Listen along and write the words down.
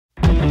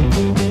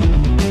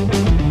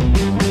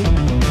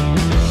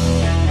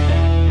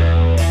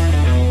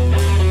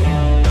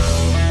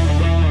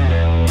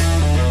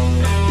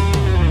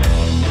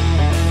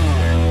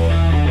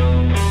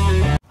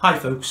Hi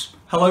folks,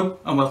 hello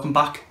and welcome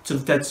back to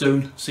the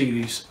Deadzone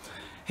series.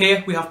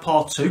 Here we have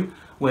part 2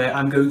 where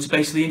I'm going to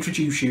basically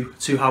introduce you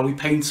to how we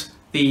paint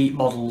the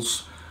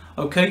models.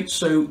 Okay,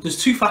 so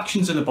there's two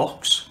factions in the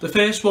box. The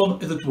first one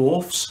are the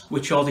dwarfs,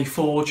 which are the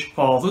Forger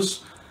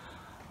Fathers,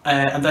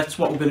 and that's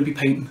what we're going to be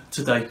painting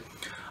today.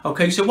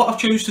 Okay, so what I've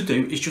chosen to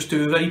do is just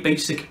do a very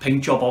basic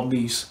paint job on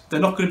these. They're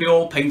not going to be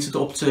all painted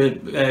up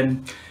to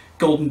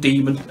Golden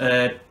Demon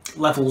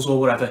levels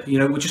or whatever. You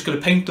know, we're just going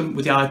to paint them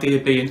with the idea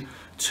being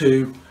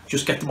to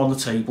just get them on the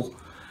table.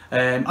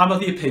 I'm of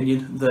the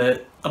opinion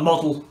that a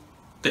model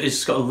that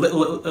has got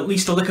at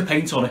least a lick of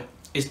paint on it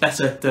is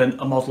better than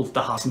a model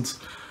that hasn't.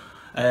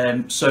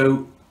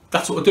 So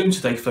that's what we're doing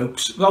today,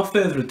 folks. Without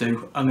further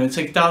ado, I'm going to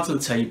take it down to the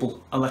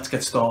table and let's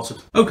get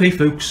started. Okay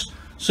folks,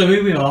 so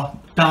here we are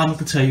down at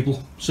the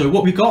table. So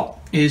what we've got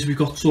is we've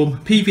got some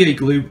PVA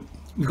glue,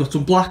 we've got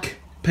some black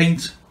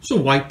paint,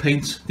 some white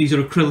paint. These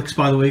are acrylics,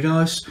 by the way,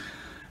 guys.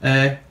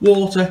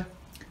 Water,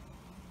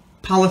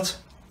 palette,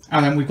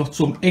 and then we've got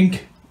some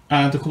ink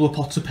and a couple of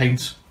pots of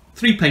paint,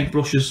 3 paint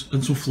brushes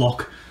and some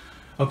flock.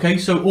 Okay,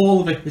 so all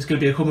of it is going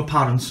to become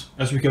apparent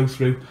as we go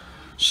through.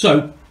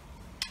 So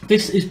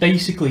this is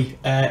basically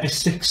a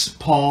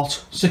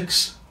 6-step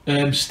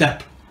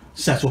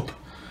setup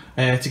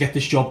to get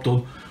this job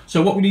done.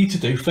 So what we need to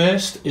do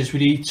first is we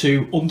need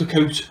to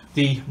undercoat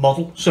the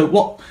model. So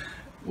what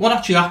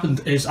actually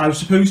happened is I was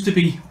supposed to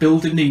be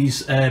building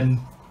these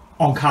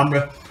on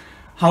camera.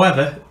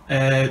 However,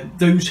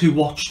 those who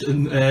watched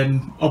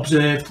and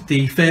observed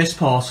the first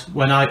part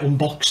when I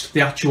unboxed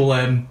the actual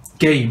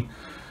game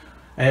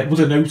would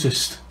have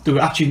noticed there were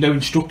actually no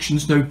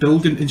instructions, no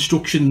building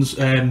instructions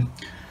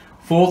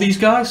for these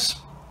guys.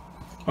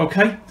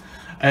 Okay,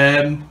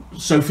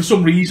 so for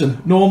some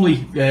reason,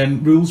 normally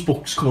rules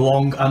books come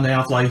along and they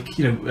have, like,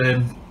 you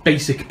know,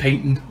 basic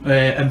painting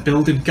and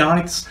building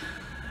guides,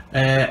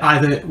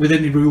 either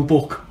within the rule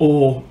book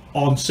or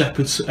on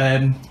separate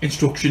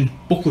instruction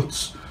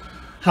booklets.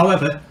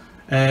 However,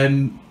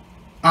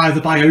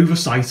 either by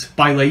oversight,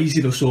 by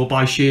laziness or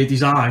by sheer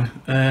design,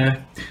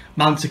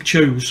 Mantic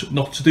chose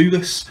not to do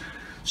this.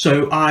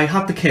 So I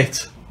had the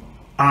kit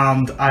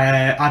and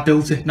I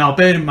built it. Now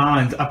bear in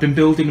mind, I've been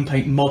building and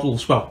painting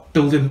models, well,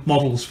 building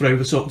models for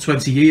over sort of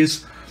 20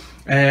 years.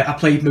 I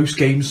played most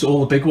games, all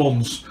the big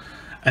ones,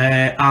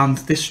 and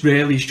this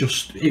really is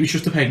just, it was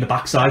just a pain in the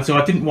backside. So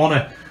I didn't want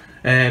to,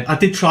 I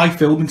did try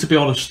filming, to be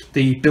honest,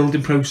 the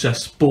building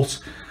process, but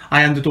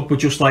I ended up with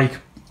just like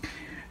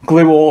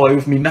glue all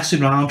over me,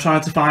 messing around, trying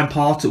to find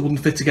parts that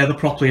wouldn't fit together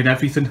properly and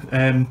everything.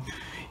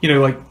 You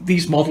know, like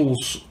these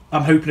models,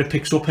 I'm hoping it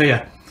picks up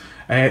here.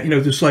 You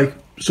know, there's like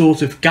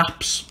sort of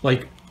gaps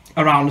like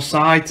around the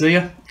sides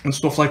here and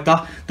stuff like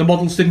that. The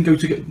models didn't go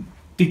together.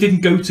 They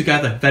didn't go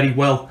together very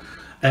well,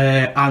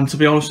 and to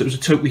be honest, it was a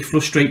totally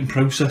frustrating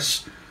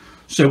process.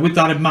 So with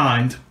that in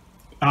mind,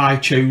 I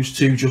chose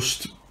to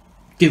just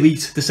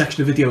delete the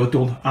section of video I've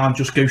done and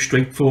just go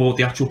straight for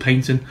the actual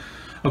painting.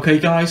 Okay,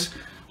 guys.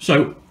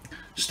 So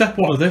step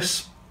 1 of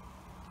this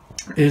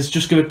is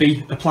just going to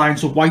be applying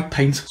some white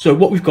paint. So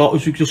what we've got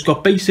is we've just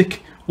got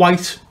basic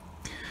white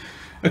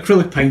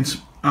acrylic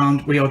paint,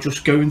 and we are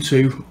just going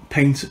to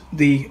paint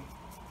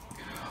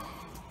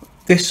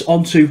this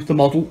onto the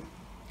model.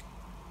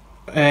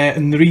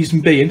 And the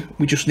reason being,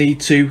 we just need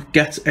to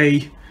get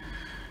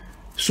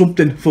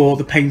something for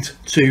the paint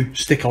to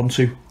stick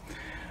onto,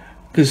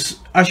 because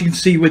as you can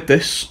see with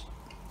this,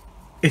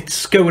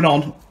 it's going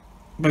on,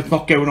 but it's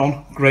not going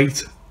on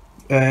great.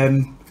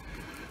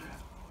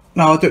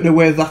 Now I don't know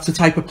whether that's the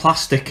type of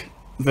plastic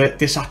that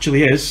this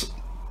actually is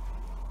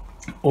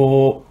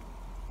or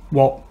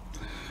what.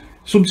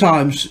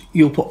 Sometimes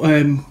you'll put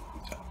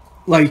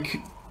like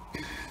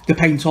the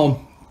paint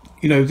on,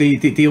 you know,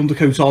 the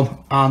undercoat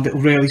on, and it'll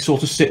really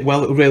sort of sit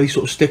well, it'll really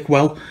sort of stick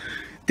well.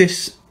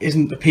 This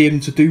isn't appearing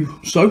to do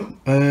so,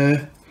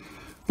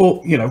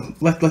 but you know,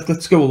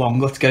 let's go along,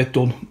 let's get it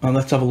done and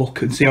let's have a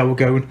look and see how we're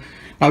going.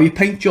 Now your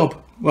paint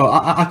job, well,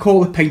 I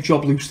call it paint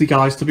job loosely,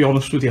 guys, to be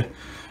honest with you.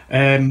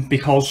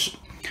 Because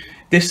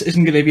this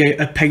isn't going to be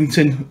a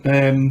painting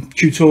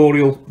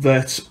tutorial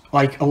that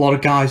like a lot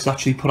of guys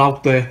actually put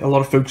out there, a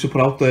lot of folks have put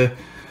out there.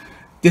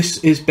 This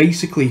is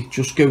basically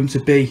just going to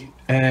be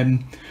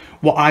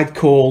what I'd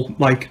call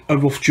like a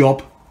rough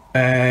job,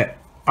 and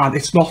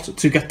it's not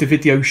to get the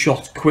video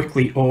shot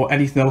quickly or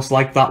anything else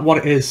like that. What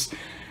it is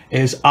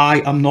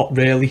I am not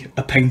really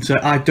a painter.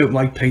 I don't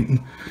like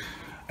painting.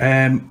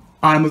 I'm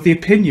of the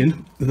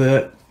opinion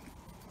that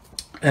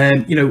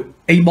you know,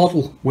 a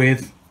model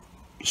with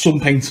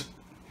some paint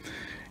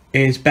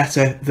is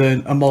better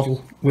than a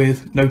model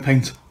with no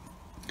paint.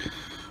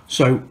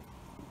 So,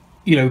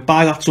 you know,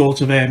 by that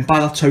sort of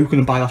by that token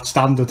and by that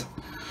standard,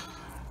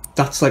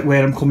 that's like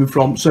where I'm coming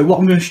from. So what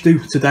I'm going to do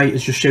today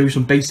is just show you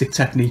some basic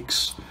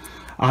techniques,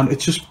 and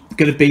it's just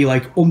going to be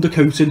like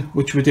undercoating,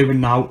 which we're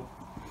doing now.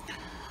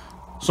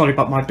 Sorry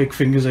about my big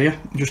fingers here,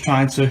 I'm just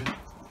trying to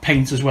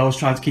paint as well as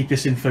trying to keep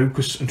this in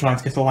focus and trying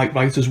to get the light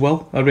right as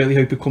well. I really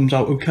hope it comes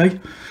out okay.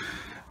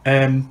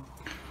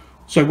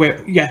 So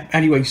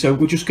anyway, so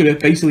we're just going to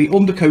basically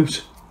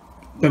undercoat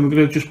then we're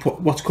going to just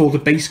put what's called a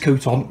base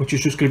coat on, which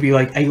is just going to be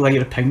like a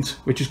layer of paint,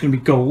 which is going to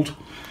be gold.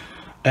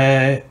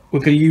 We're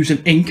going to use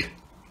an ink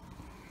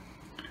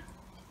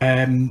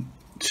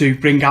to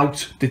bring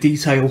out the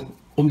detail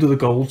under the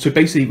gold. So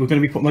basically we're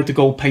going to be putting like the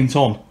gold paint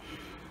on,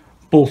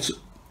 but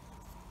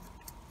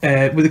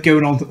with it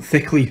going on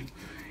thickly,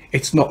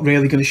 it's not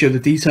really going to show the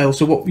detail.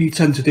 So what we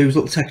tend to do is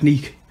a little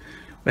technique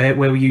where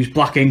we use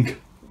black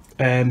ink.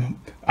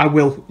 I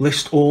will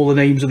list all the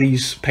names of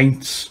these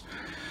paints,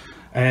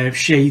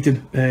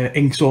 shading,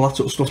 inks, all that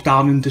sort of stuff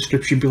down in the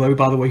description below,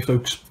 by the way,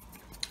 folks.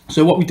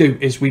 So what we do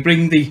is we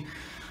bring the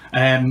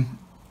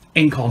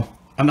ink on,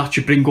 and that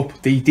should bring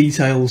up the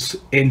details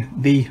in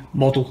the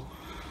model.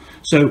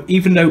 So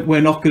even though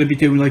we're not going to be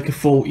doing like a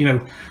full, you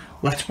know,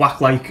 let's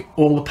whack like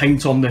all the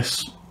paint on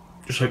this,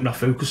 just hoping that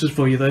focuses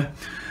for you there,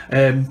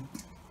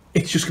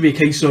 it's just going to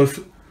be a case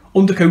of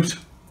undercoat,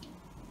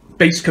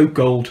 base coat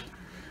gold,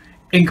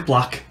 ink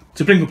black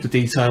to bring up the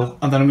detail,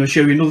 and then I'm going to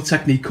show you another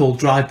technique called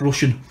dry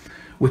brushing,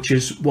 which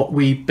is what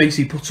we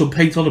basically put some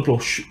paint on a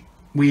brush,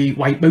 we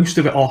wipe most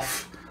of it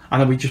off,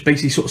 and then we just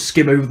basically sort of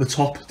skim over the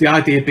top. The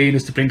idea being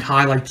is to bring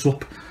highlights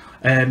up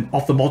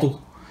of the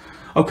model.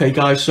 Okay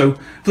guys, so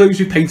for those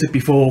who painted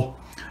before,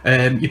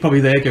 you're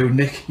probably there going,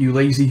 Nick, you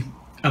lazy,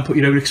 and put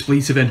your own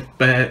expletive in.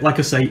 But like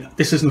I say,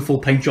 this isn't a full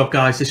paint job,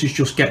 guys. This is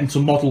just getting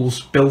some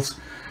models built,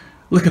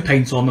 lick of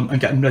paint on them,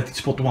 and getting ready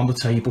to put them on the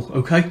table.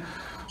 Okay,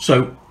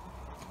 so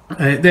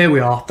there we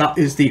are. That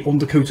is the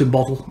undercoated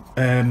model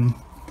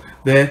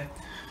there.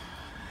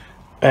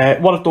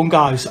 What I've done,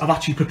 guys, I've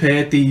actually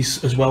prepared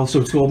these as well, so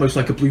it's almost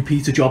like a Blue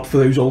Peter job for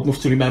those old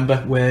enough to remember,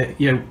 where,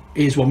 you know,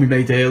 here's one we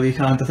made earlier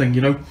kind of thing,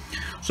 you know.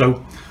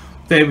 So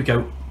there we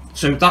go.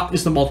 So that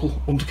is the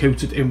model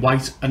undercoated in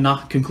white, and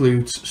that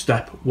concludes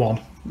step one.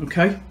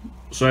 Okay,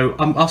 so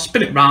I'll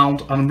spin it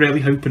round, and I'm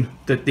really hoping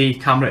that the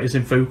camera is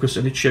in focus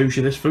and it shows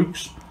you this,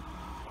 folks.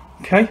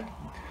 Okay,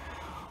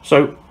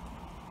 so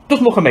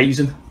doesn't look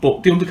amazing,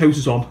 but the undercoat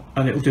is on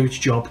and it'll do its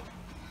job.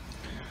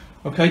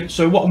 Okay,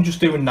 so what I'm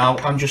just doing now,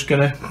 I'm just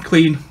going to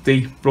clean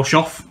the brush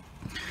off,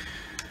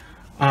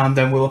 and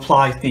then we'll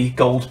apply the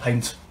gold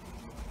paint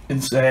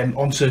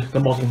onto the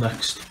model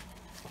next.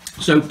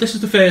 So this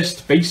is the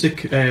first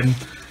basic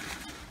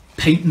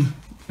painting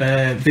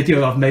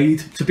video I've made.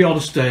 To be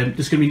honest, there's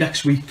going to be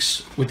next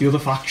week's with the other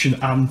faction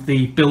and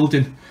the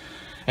building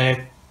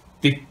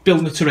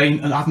the terrain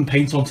and adding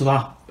paint onto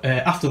that.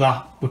 After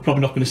that, we're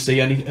probably not going to see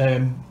any.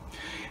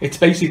 It's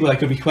basically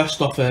like a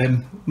request off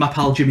my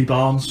pal Jimmy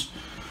Barnes.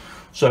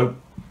 So,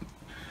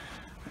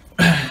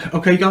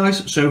 okay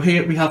guys, so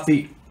here we have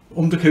the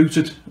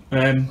undercoated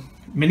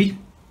mini.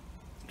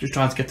 Just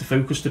trying to get the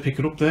focus to pick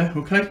it up there,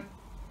 okay.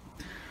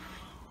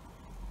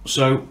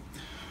 So,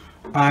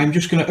 I'm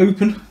just going to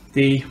open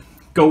the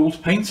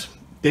gold paint.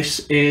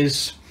 This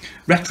is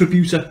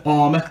Retributor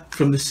Armour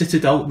from the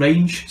Citadel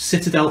range.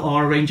 Citadel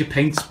are a range of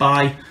paints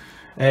by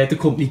the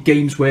company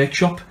Games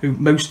Workshop, who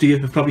most of you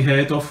have probably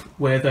heard of,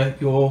 whether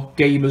you're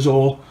gamers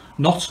or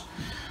not.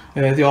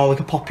 They are like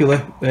a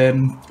popular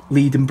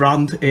leading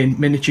brand in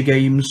miniature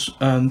games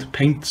and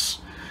paints.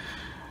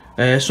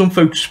 Some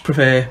folks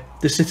prefer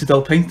the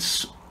Citadel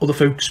paints, other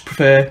folks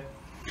prefer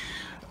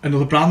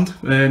another brand,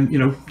 you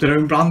know, their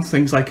own brand.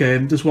 Things like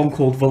there's one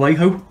called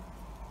Vallejo.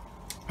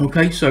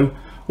 Okay, so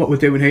what we're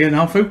doing here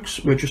now, folks,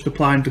 we're just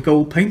applying the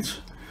gold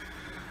paint,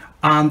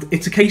 and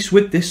it's a case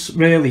with this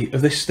really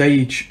of this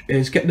stage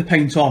is getting the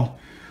paint on.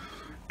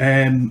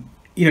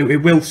 You know, it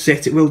will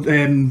sit, it will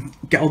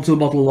get onto the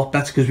model a lot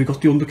better because we've got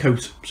the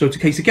undercoat. So it's a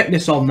case of getting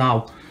this on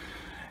now,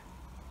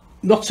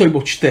 not so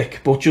much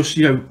thick, but just,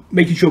 you know,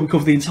 making sure we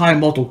cover the entire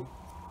model,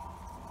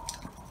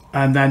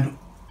 and then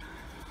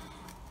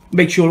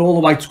make sure all the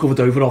white's covered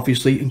over,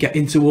 obviously, and get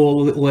into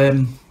all the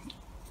little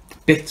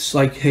bits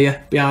like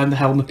here, behind the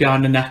helmet,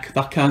 behind the neck,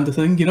 that kind of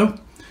thing, you know.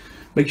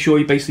 Make sure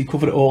you basically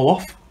cover it all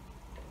off.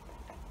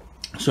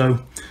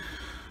 So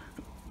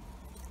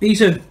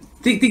these are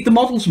the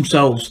models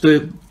themselves.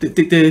 They're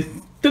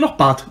not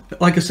bad.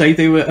 Like I say,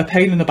 they were a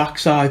pain in the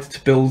backside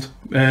to build.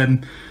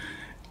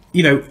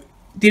 You know,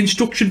 the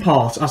instruction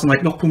part, as in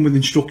like not come with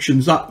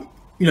instructions, that,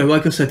 you know,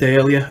 like I said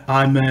earlier,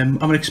 I'm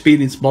an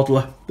experienced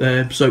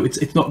modeler, so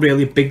it's not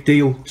really a big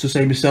deal to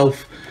say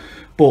myself.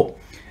 But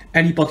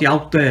anybody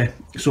out there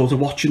sort of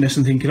watching this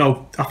and thinking,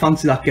 oh, I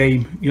fancy that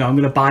game, you know, I'm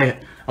going to buy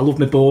it, I love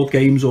my board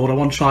games, or I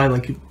want to try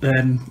like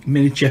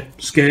miniature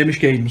skirmish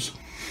games,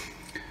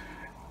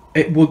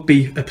 it would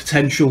be a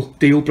potential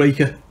deal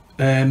breaker,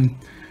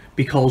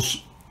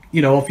 because,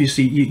 you know,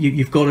 obviously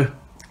you've got to,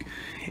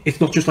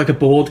 it's not just like a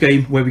board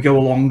game where we go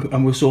along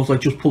and we'll sort of like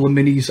just pull the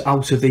minis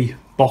out of the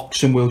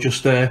box and we'll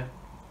just get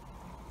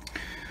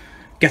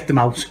them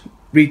out,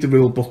 read the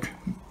rule book,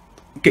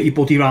 get your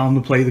buddy around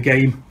and play the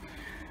game.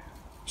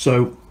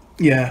 So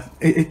yeah,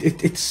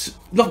 it's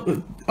not,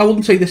 I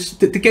wouldn't say this,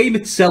 the game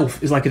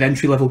itself is like an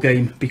entry-level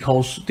game,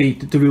 because the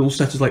rule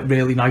set is like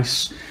really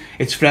nice,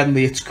 it's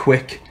friendly, it's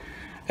quick,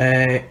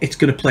 it's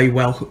going to play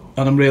well,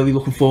 and I'm really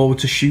looking forward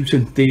to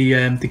shooting the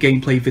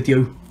gameplay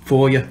video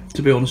for you,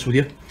 to be honest with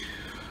you.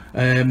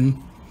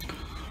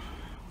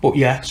 But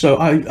yeah, so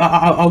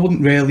I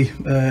wouldn't really.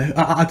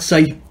 I'd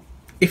say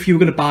if you were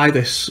going to buy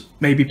this,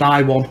 maybe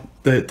buy one.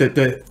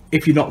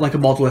 If you're not like a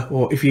modeler,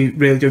 or if you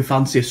really don't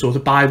fancy it, sort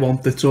of buy one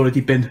that's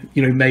already been,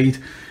 you know, made.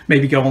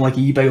 Maybe go on like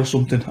eBay or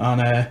something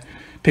and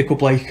pick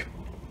up like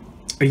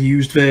a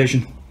used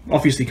version,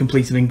 obviously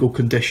completed in good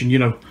condition. You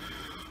know,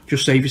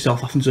 just save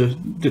yourself having to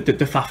the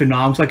faffing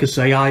around. Like I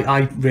say,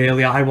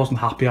 I wasn't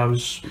happy. I'd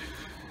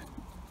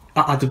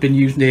have been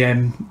using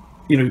the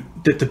you know,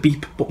 the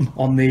beep button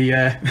on the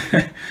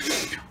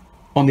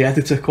on the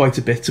editor quite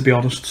a bit, to be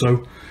honest.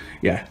 So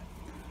yeah,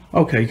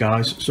 okay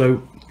guys,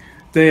 so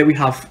there we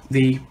have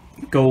the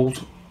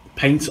gold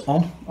paint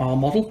on our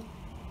model.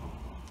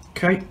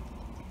 Okay,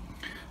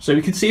 so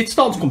you can see it's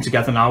starting to come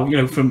together now, you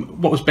know,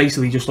 from what was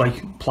basically just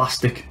like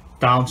plastic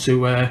down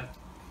to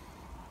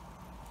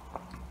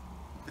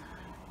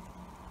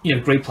you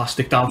know, grey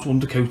plastic down to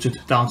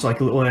undercoated, down to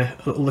like a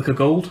little lick of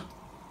gold.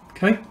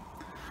 Okay,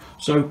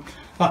 so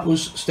that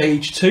was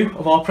stage 2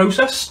 of our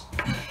process.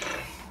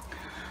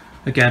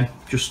 Again,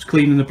 just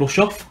cleaning the brush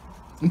off.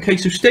 Okay,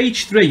 so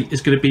stage 3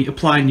 is going to be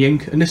applying the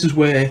ink, and this is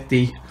where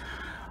the,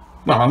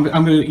 well, I'm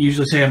going to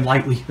usually say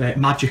lightly,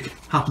 magic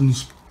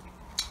happens.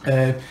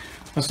 I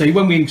say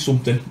when we ink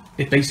something,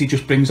 it basically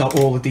just brings out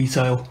all the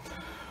detail.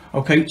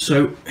 Okay,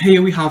 so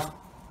here we have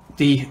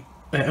the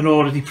an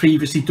already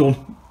previously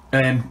done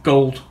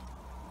gold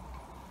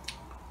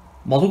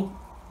model.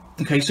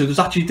 Okay, so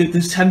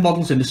there's 10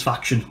 models in this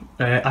faction.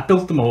 I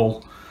built them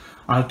all,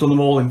 and I've done them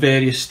all in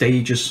various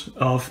stages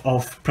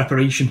of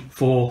preparation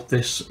for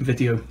this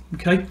video.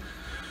 Okay,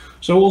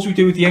 so all we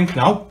do with the ink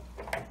now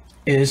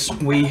is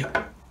we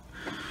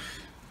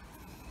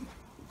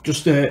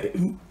just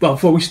well,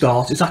 before we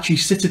start, it's actually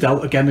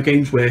Citadel, again, the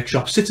Games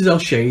Workshop Citadel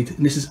shade,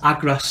 and this is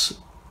Agrax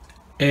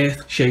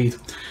Earth shade.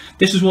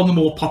 This is one of the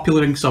more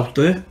popular inks out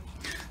there.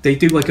 They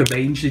do like a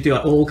range, they do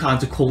like all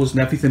kinds of colours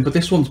and everything, but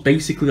this one's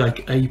basically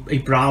like a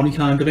brownie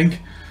kind of ink,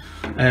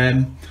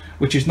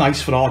 which is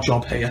nice for our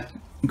job here.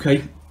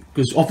 Okay,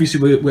 because obviously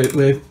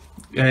we're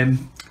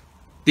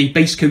the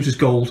base coat is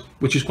gold,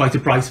 which is quite a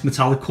bright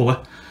metallic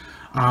colour,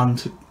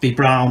 and the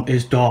brown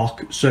is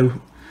dark. So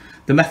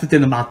the method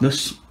in the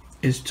madness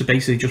is to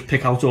basically just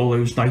pick out all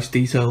those nice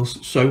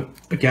details. So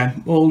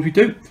again, all we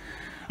do,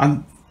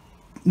 and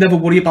never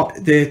worry about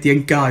the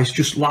ink, guys,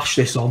 just lash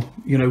this on.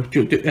 You know,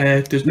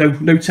 there's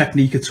no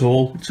technique at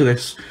all to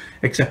this,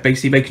 except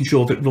basically making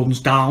sure that it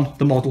runs down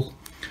the model.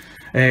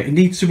 It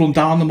needs to run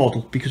down the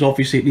model because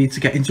obviously it needs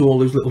to get into all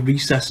those little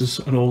recesses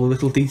and all the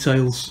little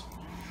details,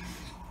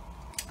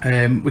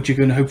 which are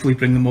going to hopefully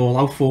bring them all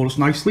out for us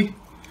nicely.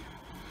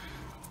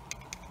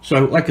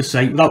 So like I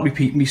say, without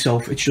repeating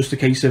myself, it's just a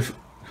case of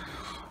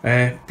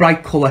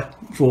bright colour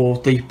for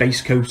the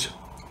base coat,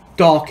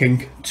 dark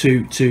ink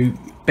to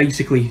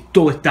basically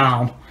dull it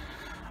down,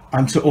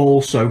 and to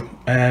also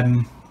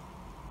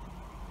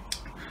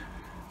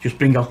just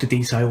bring out the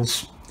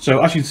details.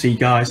 So as you can see,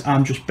 guys,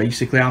 I'm just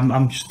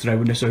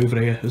throwing this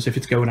over here as if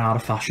it's going out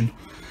of fashion,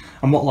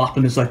 and what will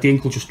happen is like the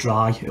ink will just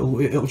dry,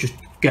 it'll just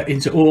get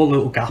into all the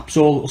little gaps,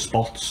 all little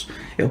spots.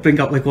 It'll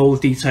bring out like all the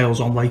details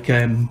on like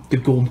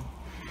the gun,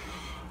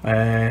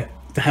 the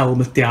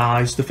helmet, the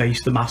eyes, the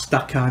face, the mask,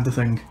 that kind of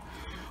thing.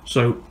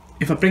 So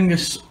if I bring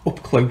this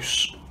up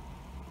close,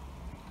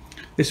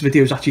 this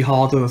video is actually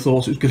harder than I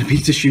thought it was going to be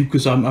to shoot,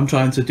 because I'm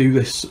trying to do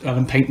this and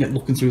I'm painting it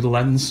looking through the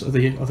lens of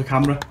the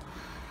camera.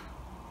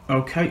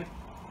 Okay,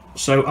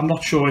 so I'm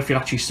not sure if you're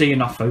actually seeing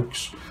that,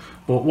 folks,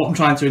 but what I'm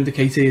trying to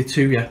indicate here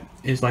to you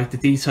is like the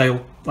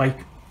detail like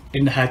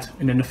in the head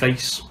and in the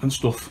face and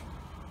stuff.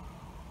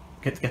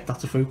 Get that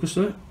to focus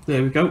there.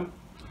 There we go.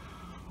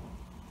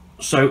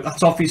 So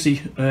that's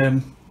obviously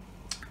going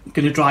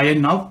to dry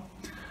in now,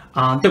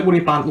 and don't worry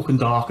about it looking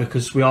darker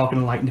because we are going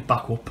to lighten it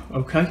back up.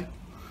 Okay,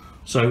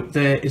 so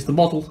there is the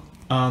model,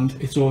 and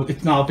it's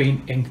now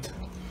been inked.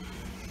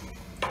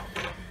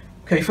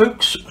 Okay,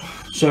 folks,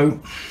 so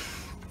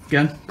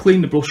again,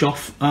 clean the brush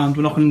off, and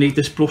we're not going to need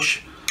this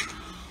brush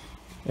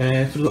for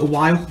a little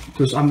while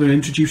because I'm going to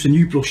introduce a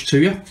new brush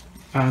to you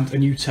and a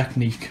new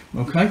technique.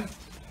 Okay,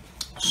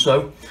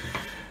 so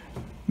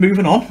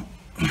moving on,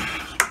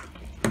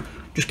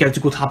 just get into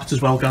good habits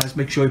as well, guys.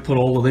 Make sure you put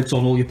all the lids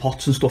on all your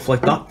pots and stuff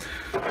like that.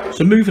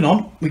 So moving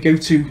on, we go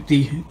to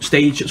the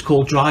stage that's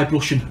called dry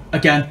brushing.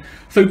 Again,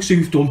 folks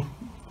who've done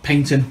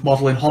painting,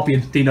 modelling,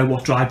 hobbying, they know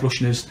what dry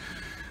brushing is.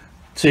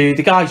 To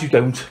the guys who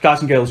don't, guys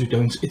and girls who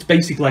don't, it's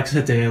basically like I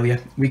said earlier,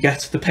 we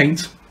get the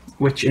paint,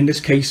 which in this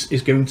case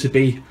is going to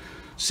be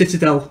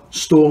Citadel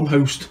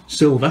Stormhost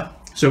Silver.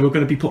 So we're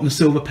going to be putting the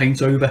silver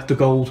paint over the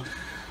gold.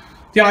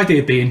 The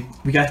idea being,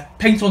 we get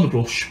paint on the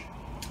brush,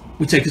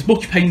 we take as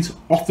much paint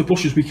off the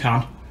brush as we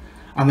can,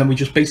 and then we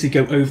just basically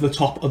go over the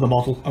top of the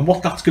model. And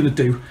what that's going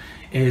to do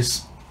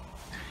is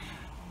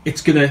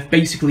it's going to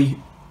basically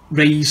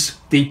raise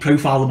the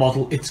profile of the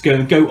model. It's going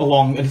to go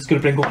along and it's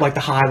going to bring up like the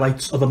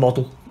highlights of the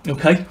model.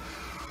 Okay,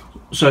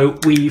 so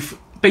we've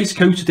base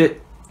coated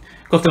it,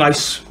 got the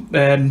nice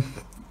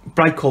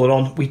bright colour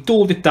on, we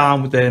dulled it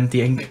down with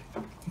the ink.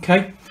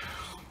 Okay,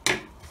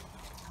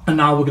 and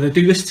now we're going to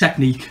do this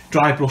technique,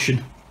 dry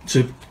brushing,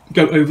 to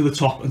go over the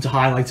top and to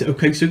highlight it.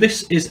 Okay, so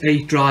this is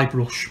a dry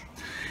brush.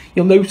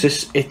 You'll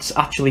notice it's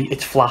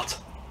flat.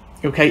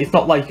 Okay, it's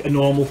not like a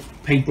normal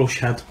paintbrush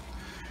head.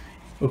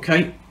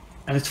 Okay,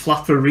 and it's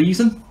flat for a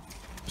reason.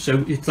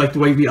 So it's like the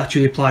way we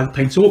actually apply the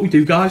paint. So what we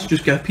do, guys,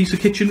 just get a piece of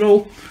kitchen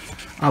roll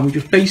and we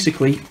just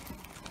basically,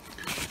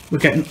 we're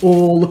getting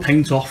all the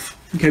paint off.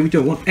 Okay, we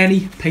don't want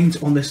any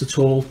paint on this at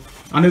all.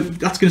 I know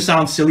that's going to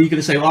sound silly. You're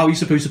going to say, well, how are you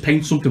supposed to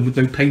paint something with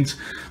no paint?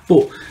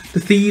 But the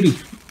theory,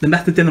 the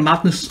method in the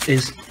madness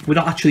is we're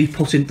not actually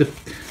putting the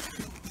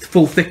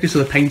full thickness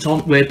of the paint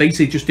on. We're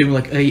basically just doing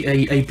like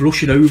a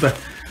brushing over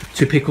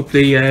to pick up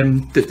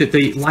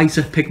the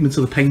lighter pigment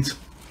of the paint.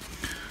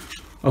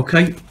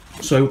 Okay,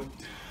 so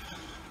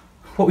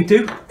what we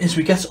do is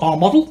we get our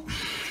model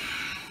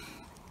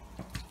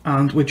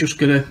and we're just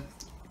going to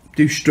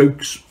do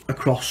strokes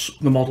across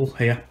the model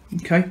here.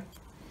 Okay,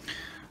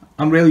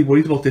 I'm really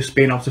worried about this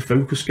being out of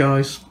focus,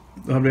 guys.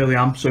 I really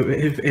am. So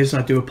if it is,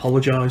 I do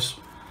apologise.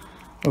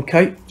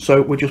 Okay,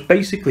 so we're just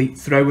basically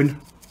throwing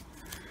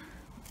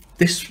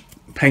this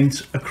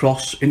paint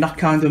across in that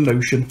kind of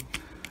motion.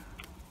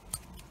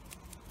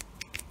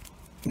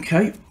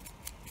 Okay,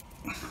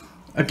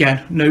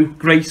 again, no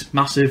great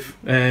massive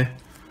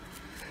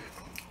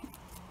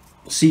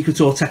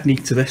secret or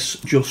technique to this.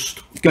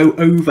 Just go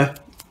over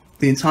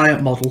the entire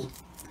model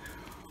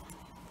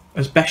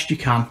as best you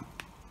can,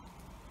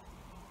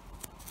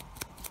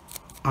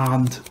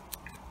 and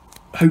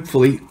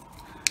hopefully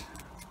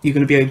you're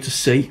going to be able to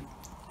see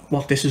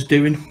what this is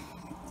doing.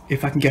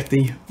 If I can get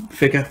the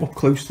figure up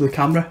close to the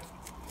camera.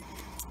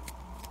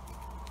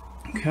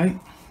 Okay,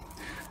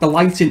 the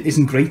lighting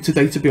isn't great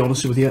today, to be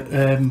honest with you.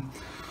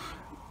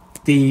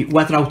 The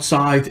weather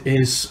outside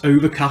is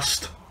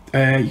overcast.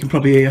 You can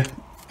probably hear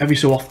every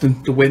so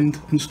often the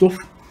wind and stuff.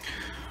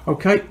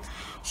 Okay,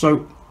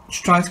 so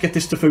just trying to get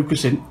this to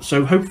focus in.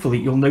 So hopefully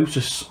you'll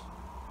notice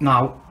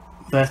now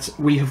that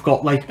we have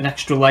got like an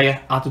extra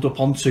layer added up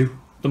onto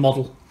the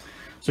model,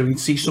 so we can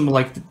see some of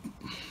like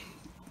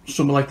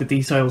the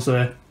details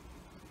there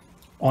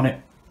on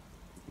it.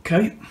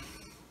 Okay,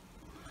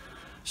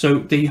 so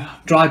the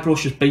dry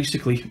brush has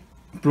basically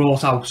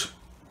brought out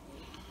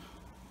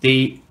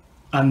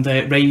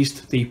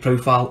raised the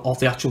profile of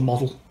the actual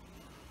model.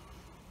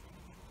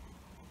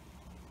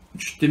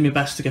 Just doing my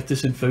best to get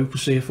this in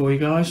focus here for you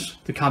guys.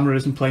 The camera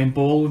isn't playing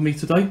ball with me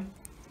today.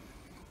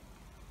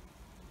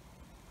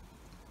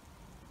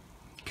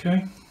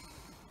 Okay,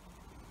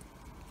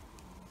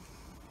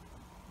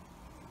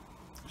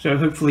 so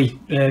hopefully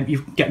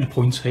you're getting the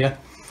point here.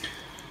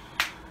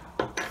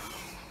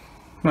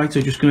 Right,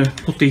 so just going to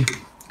put the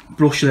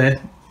brush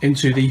there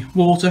into the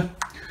water.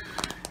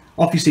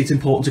 Obviously it's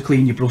important to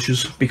clean your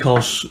brushes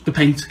because the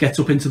paint gets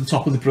up into the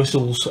top of the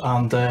bristles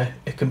and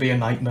it can be a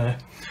nightmare.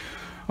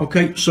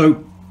 Okay,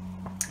 so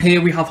here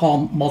we have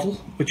our model,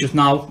 which is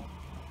now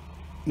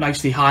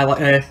nicely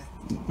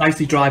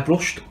nicely dry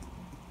brushed.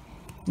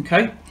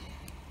 Okay,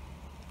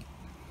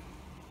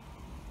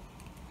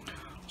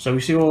 so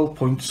we see all the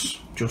points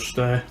just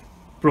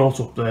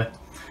brought up there,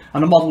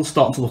 and the model's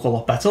starting to look a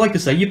lot better. Like I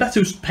say, you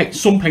better paint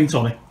some paint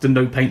on it than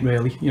no paint,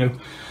 really, you know.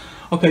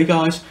 Okay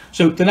guys,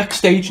 so the next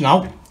stage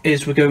now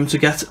is we're going to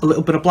get a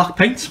little bit of black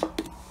paint.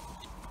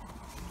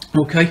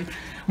 Okay,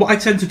 what I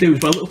tend to do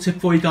is, well, a little tip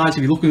for you guys,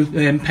 if you look at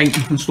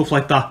painting and stuff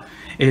like that,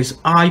 is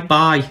I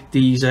buy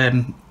these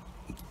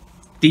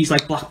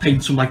like black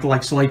paints from like the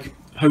likes of like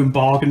Home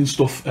Bargain and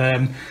stuff.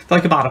 They're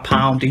like about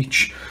 £1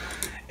 each.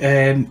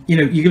 You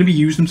know, you're going to be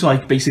using them to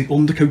like basically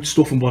undercoat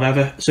stuff and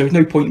whatever, so there's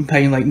no point in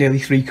paying like nearly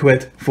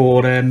 £3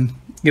 for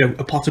you know,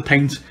 a pot of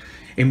paint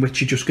in which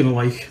you're just going to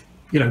like,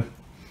 you know,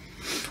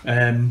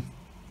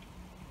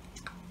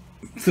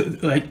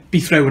 like be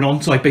throwing on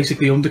to like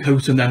basically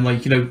undercoat and then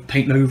like, you know,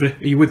 painting over it.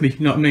 Are you with me? You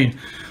know what I mean?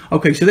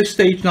 Okay, so this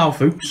stage now,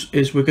 folks,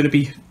 is we're going to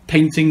be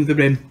painting the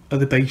rim of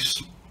the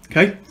base.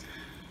 Okay,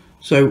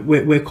 so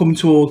we're coming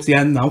towards the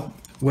end now,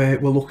 where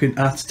we're looking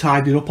at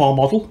tidying up our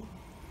model.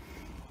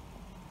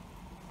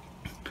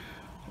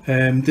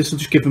 This will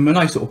just give them a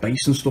nice little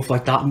base and stuff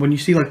like that, and when you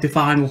see like the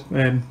final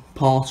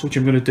part, which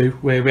I'm going to do,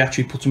 where we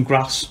actually put some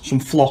grass, some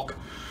flock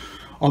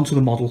onto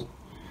the model,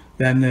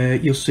 then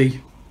you'll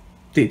see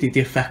the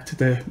effect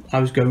that I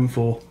was going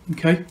for.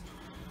 Okay,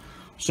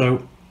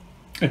 so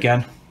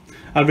again,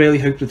 I really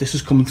hope that this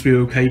is coming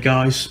through okay,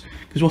 guys,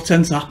 because what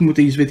tends to happen with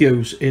these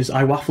videos is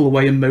I waffle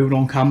away and moan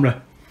on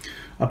camera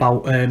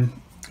about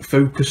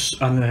focus,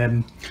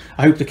 and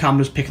I hope the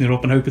camera's picking it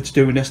up, and I hope it's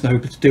doing this and I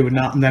hope it's doing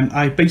that, and then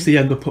I basically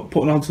end up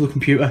putting it onto the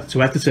computer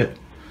to edit it,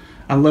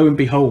 and lo and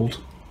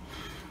behold,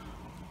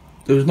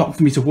 there was nothing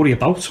for me to worry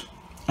about,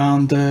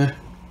 and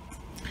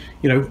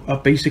you know, I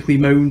basically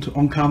moaned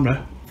on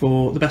camera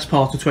for the best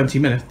part of 20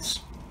 minutes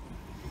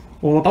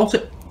all about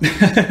it.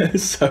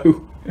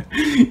 So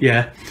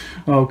yeah,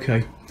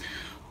 okay,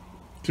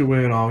 so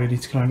where are we? I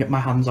need to kind of get my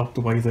hands out the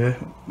way there.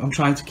 I'm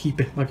trying to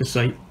keep it, like I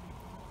say,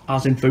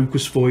 as in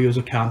focus for you as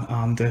I can,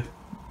 and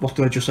what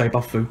did I just say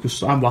about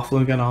focus? I'm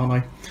waffling again, aren't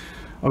I?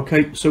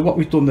 Okay, so what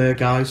we've done there,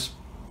 guys,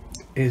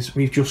 is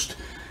we've just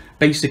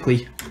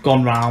basically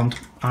gone round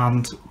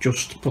and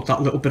just put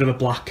that little bit of a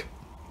black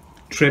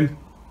trim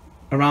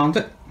around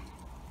it.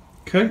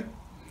 Okay,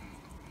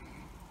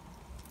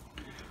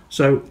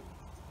 so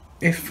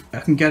if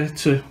I can get it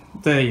to,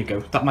 there you go,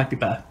 that might be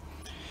better.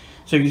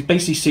 So you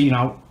basically see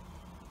now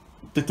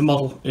that the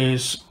model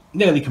is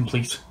nearly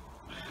complete,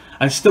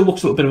 and it still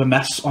looks a little bit of a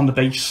mess on the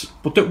base,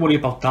 but don't worry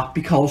about that,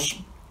 because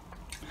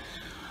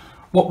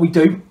what we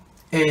do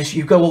is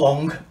you go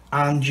along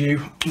and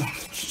you,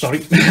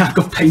 sorry, I've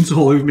got paint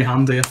all over my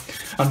hand here.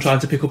 I'm trying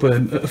to pick up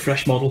a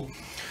fresh model.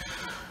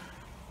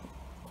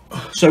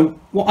 So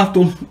what I've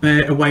done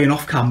away and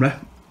off camera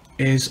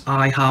is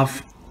I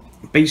have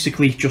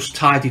basically just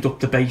tidied up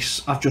the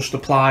base. I've just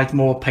applied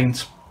more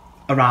paint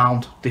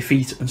around the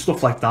feet and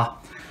stuff like that.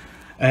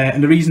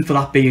 And the reason for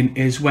that being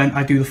is when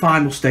I do the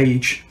final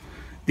stage,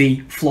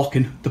 the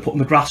flocking, the putting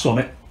the grass on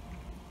it,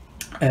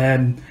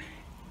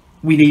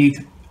 we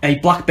need a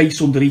black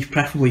base underneath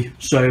preferably,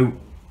 so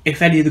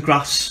if any of the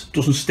grass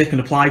doesn't stick and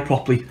apply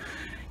properly,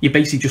 you're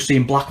basically just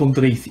seeing black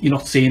underneath. You're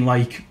not seeing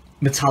like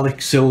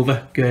metallic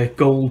silver,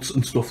 golds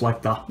and stuff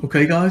like that.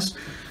 Okay guys,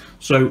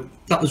 so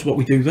that is what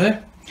we do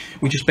there.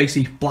 We just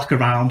basically black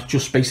around,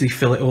 just basically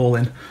fill it all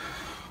in.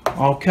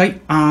 Okay,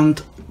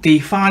 and the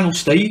final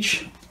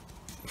stage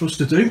for us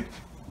to do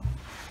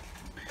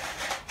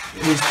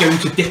is going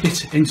to dip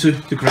it into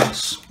the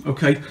grass.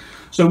 Okay,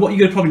 so what you're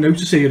going to probably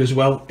notice here as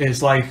well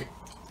is, like,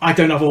 I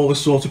don't have all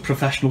this sort of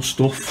professional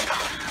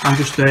stuff. I'm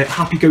just a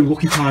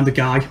happy-go-lucky kind of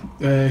guy,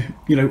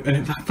 you know, and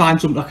if I find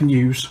something I can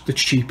use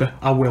that's cheaper,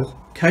 I will.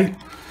 Okay,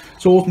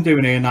 so all I'm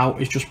doing here now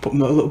is just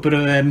putting a little bit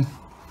of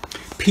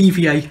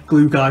PVA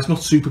glue, guys, not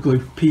super glue,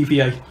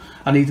 PVA.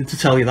 I needed to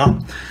tell you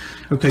that.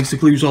 Okay, so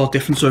glues are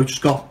different, so I've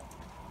just got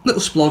a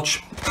little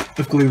splodge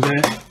of glue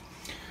there.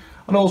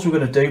 And all we're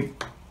going to do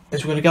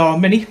is we're going to go on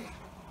Mini.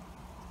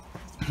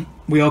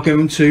 We are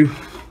going to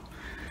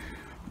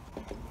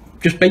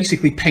just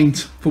basically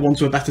paint, for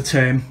want of a better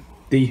term,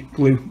 the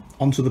glue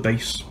onto the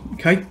base.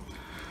 Okay,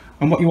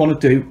 and what you want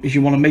to do is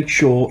you want to make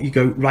sure you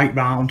go right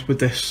round with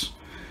this.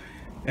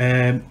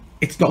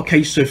 It's not a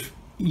case of,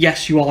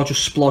 yes, you are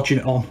just splodging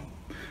it on.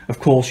 Of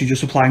course, you're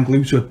just applying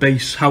glue to a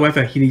base.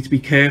 However, you need to be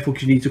careful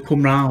because you need to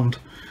come round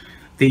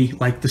the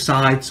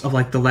sides of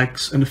like the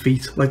legs and the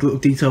feet, like little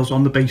details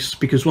on the base,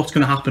 because what's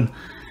going to happen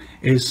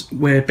is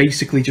we're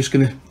basically just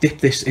going to dip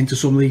this into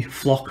some of the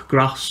flock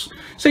grass.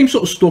 Same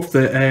sort of stuff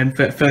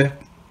that for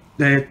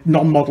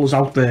non-modelers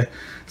out there,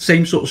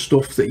 same sort of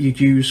stuff that you'd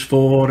use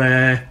for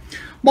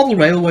model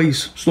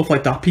railways, stuff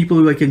like that. People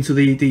who are like into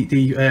the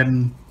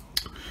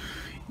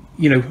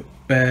you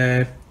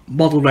know,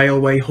 model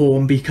railway,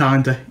 Hornby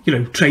kind of, you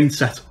know, train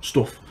set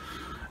stuff.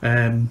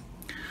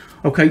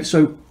 Okay,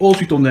 so all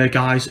we've done there,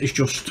 guys, is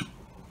just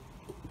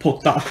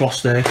put that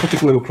across there, put the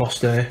glue across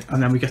there,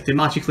 and then we get the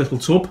magic little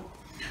tub.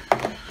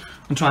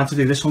 And trying to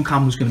do this on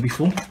camera is going to be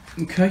fun.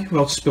 Okay,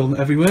 without spilling it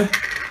everywhere.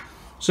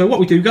 So what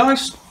we do,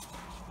 guys,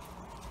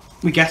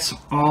 we get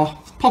our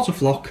pot of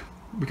flock,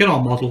 we get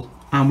our model,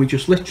 and we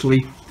just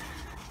literally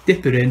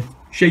dip it in,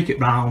 shake it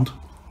round.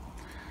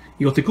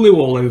 You got the glue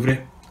all over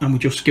it, and we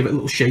just give it a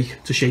little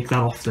shake to shake that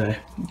off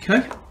there.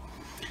 Okay,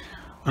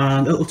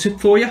 and a little tip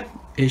for you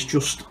is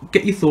just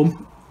get your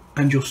thumb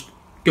and just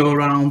go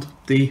around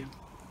the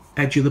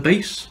edge of the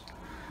base,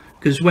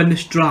 because when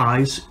this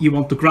dries, you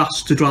want the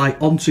grass to dry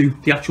onto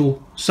the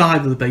actual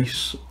side of the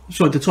base,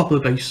 sorry, the top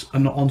of the base,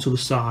 and not onto the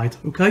side.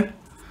 Okay,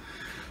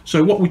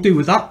 so what we do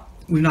with that,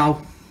 we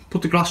now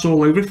put the grass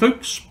all over it,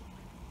 folks.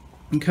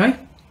 Okay,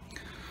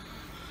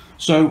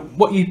 so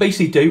what you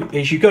basically do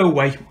is you go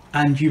away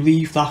and you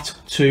leave that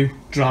to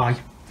dry.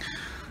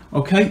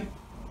 Okay,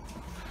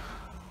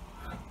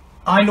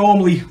 I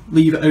normally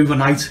leave it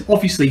overnight.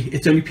 Obviously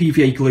it's only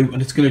PVA glue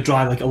and it's going to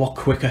dry like a lot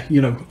quicker, you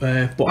know,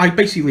 but I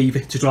basically leave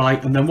it to dry,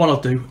 and then what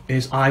I'll do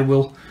is I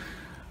will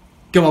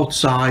go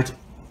outside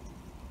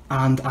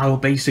and I will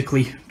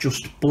basically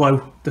just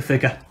blow the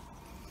figure,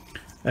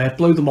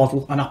 blow the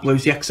model, and that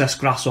blows the excess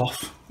grass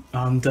off.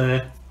 And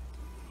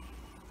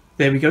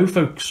there we go,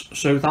 folks.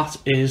 So that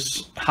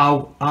is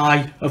how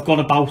I have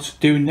gone about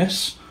doing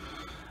this.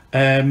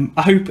 I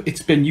hope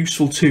it's been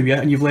useful to you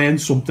and you've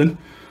learned something.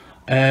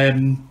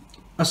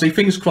 I say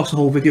fingers crossed the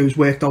whole video has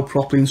worked out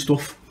properly and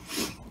stuff.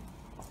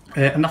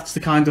 And that's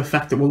the kind of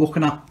effect that we're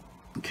looking at.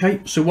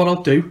 Okay, so what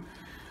I'll do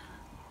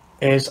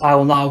is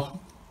I'll now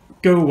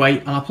go away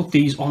and I'll put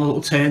these on a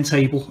little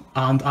turntable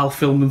and I'll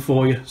film them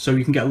for you so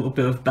you can get a little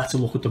bit of a better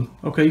look at them.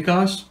 Okay,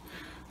 guys?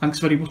 Thanks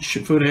very much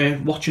for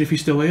watching if you're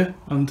still here,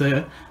 and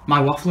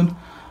my waffling,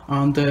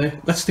 and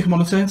let's stick them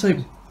on a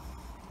turntable.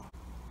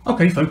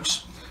 Okay,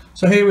 folks,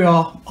 so here we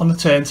are on the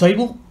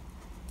turntable.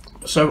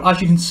 So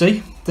as you can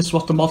see, this is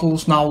what the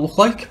models now look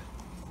like.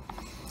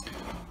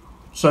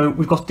 So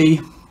we've got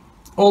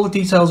all the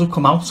details have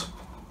come out,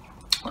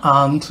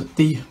 and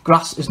the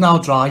grass is now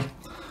dry,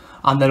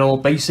 and they're all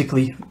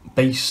basically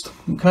based.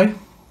 Okay.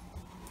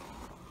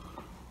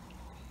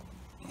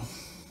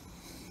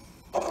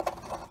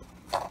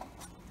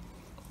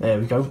 There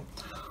we go.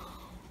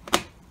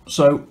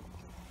 So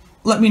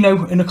let me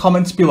know in the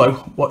comments below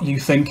what you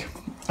think.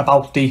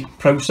 about the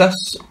process.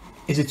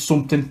 Is it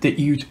something that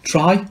you'd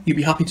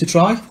be happy to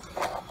try?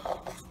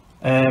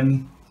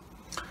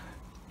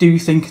 Do you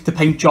think the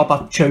paint job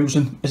I've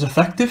chosen is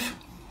effective?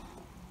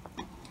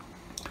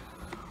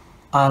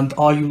 And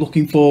are you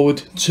looking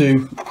forward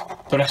to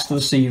the rest of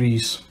the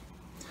series?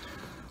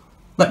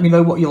 Let me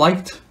know what you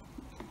liked.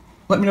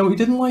 Let me know what you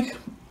didn't like.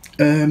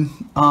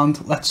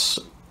 And let's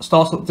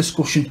start a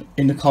discussion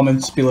in the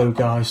comments below,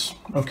 guys.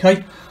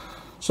 Okay?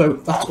 So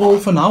that's all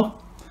for now.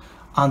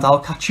 And I'll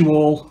catch you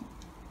all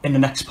in the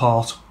next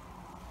part.